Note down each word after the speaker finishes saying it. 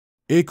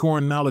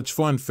Acorn Knowledge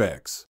Fun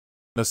Facts.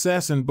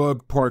 Assassin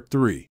Bug Part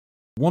 3.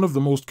 One of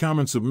the most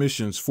common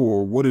submissions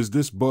for "What is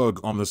this bug?"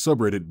 on the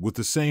subreddit with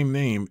the same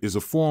name is a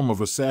form of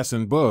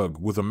assassin bug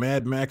with a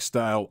Mad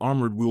Max-style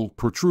armored wheel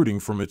protruding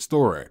from its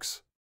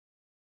thorax.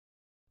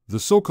 The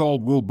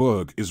so-called wheel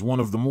bug is one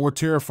of the more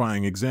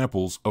terrifying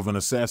examples of an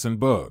assassin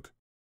bug.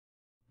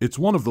 It's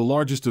one of the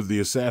largest of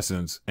the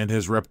assassins and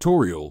has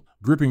raptorial,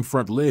 gripping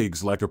front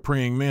legs like a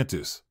praying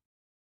mantis.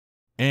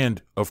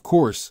 And, of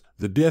course,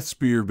 the death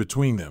spear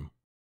between them.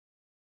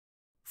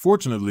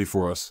 Fortunately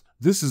for us,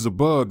 this is a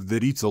bug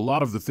that eats a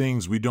lot of the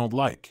things we don't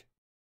like.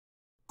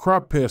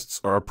 Crop pests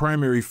are a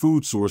primary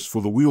food source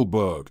for the wheel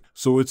bug,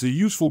 so it's a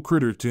useful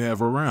critter to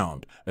have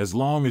around, as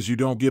long as you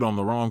don't get on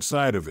the wrong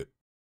side of it.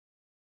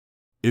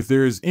 If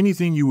there is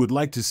anything you would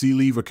like to see,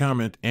 leave a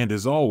comment, and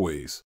as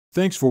always,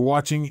 thanks for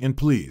watching, and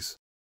please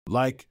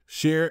like,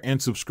 share,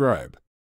 and subscribe.